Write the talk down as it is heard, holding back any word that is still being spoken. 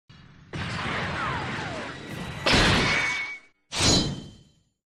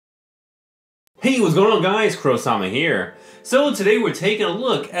Hey, what's going on guys? Krowcast Podcast here. So today we're taking a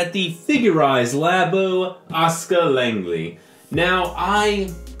look at the figurized LABO Asuka Langley. Now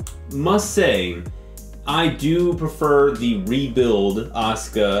I must say, I do prefer the rebuild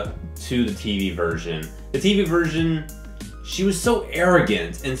Asuka to the TV version. The TV version, she was so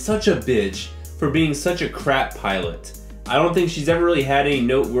arrogant and such a bitch for being such a crap pilot. I don't think she's ever really had any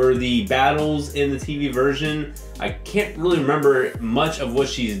noteworthy battles in the TV version. I can't really remember much of what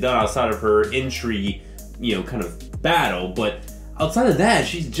she's done outside of her entry, kind of battle, but outside of that,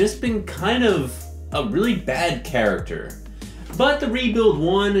 she's just been kind of a really bad character. But the rebuild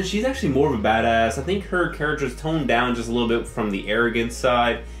one, she's actually more of a badass. I think her character's toned down just a little bit from the arrogant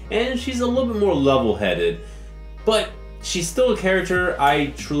side, and she's a little bit more level-headed. But she's still a character I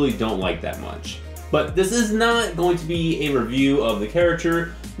truly don't like that much. But this is not going to be a review of the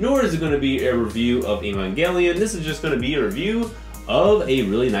character, nor is it going to be a review of Evangelion. This is just going to be a review of a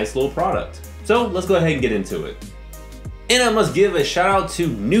really nice little product. So let's go ahead and get into it. And I must give a shout out to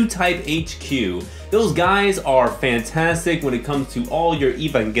New Type HQ. Those guys are fantastic when it comes to all your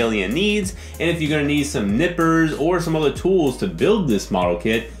Evangelion needs, and if you're going to need some nippers or some other tools to build this model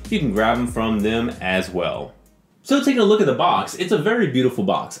kit, you can grab them from them as well. So taking a look at the box, it's a very beautiful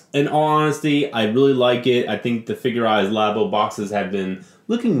box. In all honesty, I really like it. I think the figurized LABO boxes have been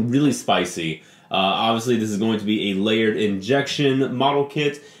looking really spicy. Obviously, this is going to be a layered injection model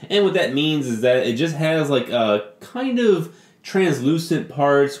kit, and what that means is that it just has like a kind of translucent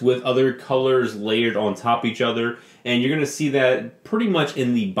parts with other colors layered on top of each other, and you're going to see that pretty much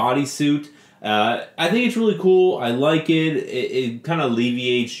in the bodysuit. I think it's really cool. I like it. It kind of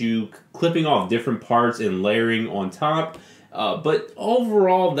alleviates you clipping off different parts and layering on top. But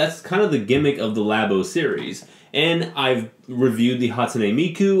overall, that's kind of the gimmick of the LABO series. And I've reviewed the Hatsune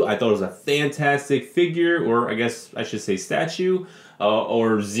Miku. I thought it was a fantastic figure, or I guess I should say statue,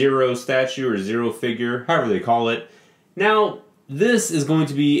 or zero statue, or zero figure, however they call it. Now, this is going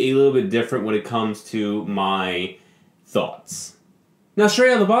to be a little bit different when it comes to my thoughts. Now, straight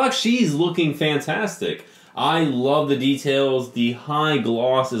out of the box, she's looking fantastic. I love the details. The high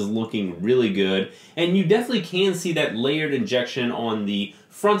gloss is looking really good. And you definitely can see that layered injection on the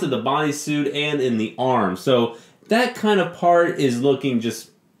front of the bodysuit and in the arm. So that kind of part is looking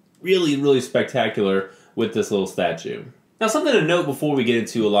just really, really spectacular with this little statue. Now, something to note before we get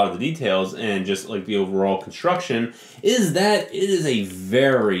into a lot of the details and just like the overall construction is that it is a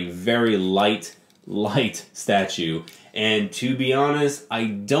very, very light statue. And to be honest, I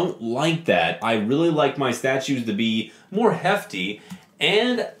don't like that. I really like my statues to be more hefty,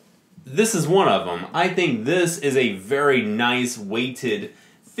 and this is one of them. I think this is a very nice weighted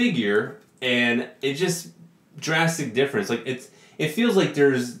figure, and it just drastic difference. Like it feels like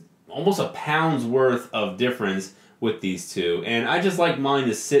there's almost a pound's worth of difference with these two, and I just like mine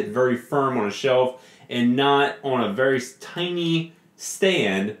to sit very firm on a shelf and not on a very tiny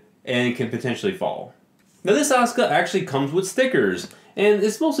stand and can potentially fall. Now this Asuka actually comes with stickers, and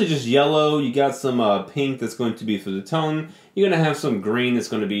it's mostly just yellow. You got some pink that's going to be for the tone. You're going to have some green that's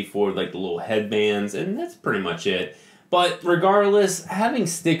going to be for like the little headbands, and that's pretty much it. But regardless, having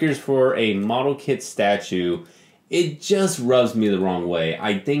stickers for a model kit statue, it just rubs me the wrong way.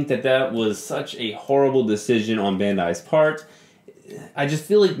 I think that that was such a horrible decision on Bandai's part. I just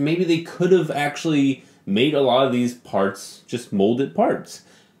feel like maybe they could have actually made a lot of these parts just molded parts.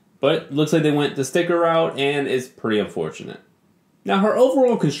 But it looks like they went the sticker route, and it's pretty unfortunate. Now, her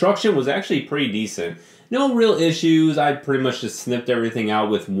overall construction was actually pretty decent. No real issues. I pretty much just snipped everything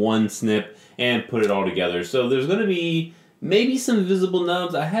out with one snip and put it all together. So there's going to be maybe some visible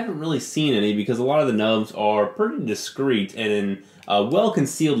nubs. I haven't really seen any because a lot of the nubs are pretty discreet and in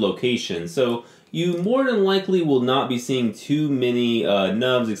well-concealed locations. So you more than likely will not be seeing too many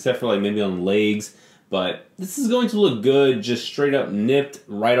nubs except for like maybe on the legs. But this is going to look good, just straight up nipped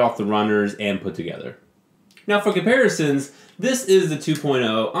right off the runners and put together. Now for comparisons, this is the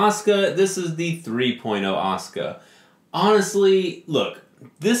 2.0 Asuka, this is the 3.0 Asuka. Honestly, look,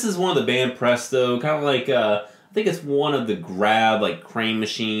 this is one of the Band Presto, kind of like, I think it's one of the grab, like crane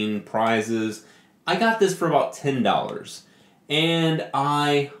machine prizes. I got this for about $10. And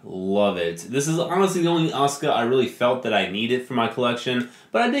I love it. This is honestly the only Asuka I really felt that I needed for my collection,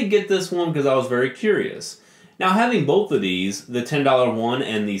 but I did get this one because I was very curious. Now, having both of these, the $10 one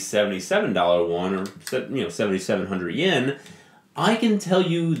and the $77 one, or 7,700 yen, I can tell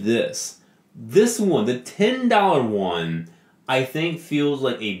you this. This one, the $10 one, I think feels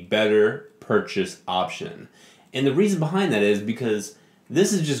like a better purchase option. And the reason behind that is because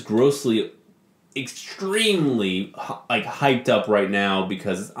this is just grossly extremely hyped up right now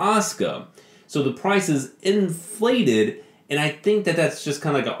because it's Asuka. So the price is inflated And I think that that's just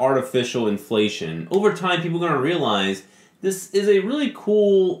kind of like an artificial inflation. Over time, people are going to realize this is a really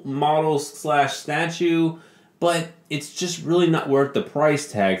cool model slash statue, but it's just really not worth the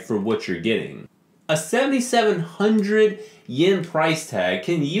price tag for what you're getting. A 7,700 yen price tag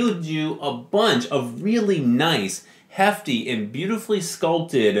can yield you a bunch of really nice, hefty, and beautifully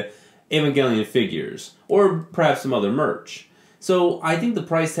sculpted Evangelion figures, or perhaps some other merch. So I think the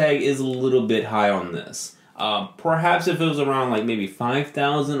price tag is a little bit high on this. Perhaps if it was around like maybe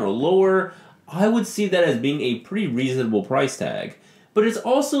 5,000 or lower, I would see that as being a pretty reasonable price tag. But it's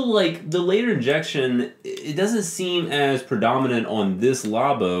also like the later injection, it doesn't seem as predominant on this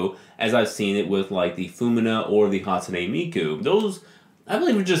LABO as I've seen it with like the Fumina or the Hatsune Miku. Those, I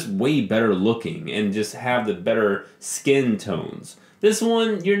believe, are just way better looking and just have the better skin tones. This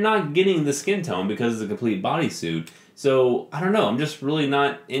one, you're not getting the skin tone because it's a complete bodysuit. So, I don't know, I'm just really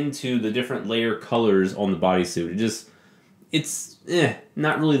not into the different layer colors on the bodysuit. It's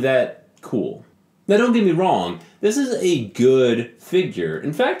not really that cool. Now, don't get me wrong, this is a good figure.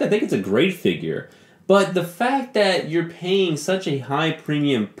 In fact, I think it's a great figure. But the fact that you're paying such a high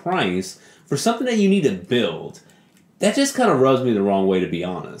premium price for something that you need to build, that just kind of rubs me the wrong way, to be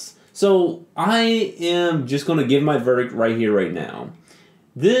honest. So, I am just going to give my verdict right here, right now.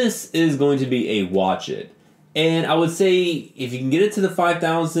 This is going to be a watch it. And I would say, if you can get it to the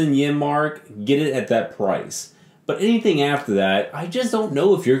 5,000 yen mark, get it at that price. But anything after that, I just don't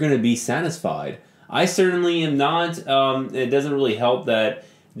know if you're going to be satisfied. I certainly am not. It doesn't really help that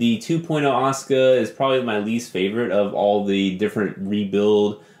the 2.0 Asuka is probably my least favorite of all the different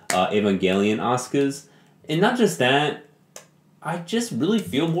rebuild Evangelion Asukas. And not just that, I just really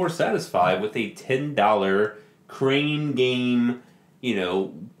feel more satisfied with a $10 crane game, you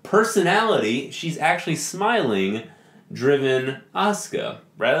know, personality. She's actually smiling, driven Asuka,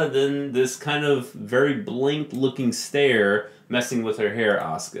 rather than this kind of very blank looking stare messing with her hair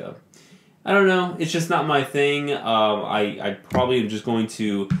Asuka. I don't know, it's just not my thing. I probably am just going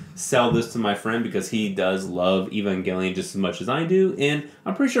to sell this to my friend because he does love Evangelion just as much as I do, and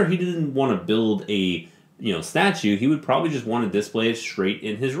I'm pretty sure he didn't want to build a, you know, statue. He would probably just want to display it straight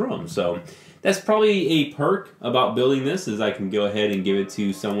in his room. So that's probably a perk about building this, is I can go ahead and give it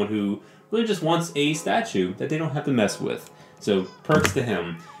to someone who really just wants a statue that they don't have to mess with. So perks to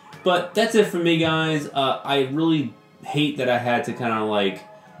him. But that's it for me, guys. I really hate that I had to kind of like,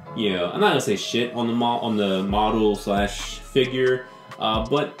 you know, I'm not gonna say shit on the model slash figure,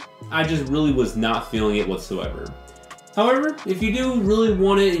 but I just really was not feeling it whatsoever. However, if you do really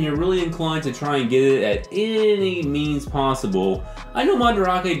want it and you're really inclined to try and get it at any means possible, I know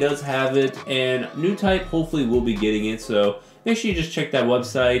Mandarake does have it, and New Type hopefully will be getting it, so make sure you just check that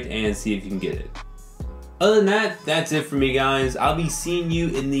website and see if you can get it. Other than that, that's it for me, guys. I'll be seeing you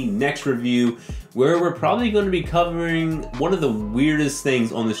in the next review, where we're probably going to be covering one of the weirdest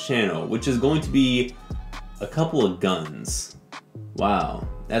things on this channel, which is going to be a couple of guns. Wow,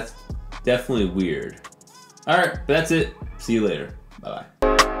 that's definitely weird. Alright, that's it. See you later. Bye-bye.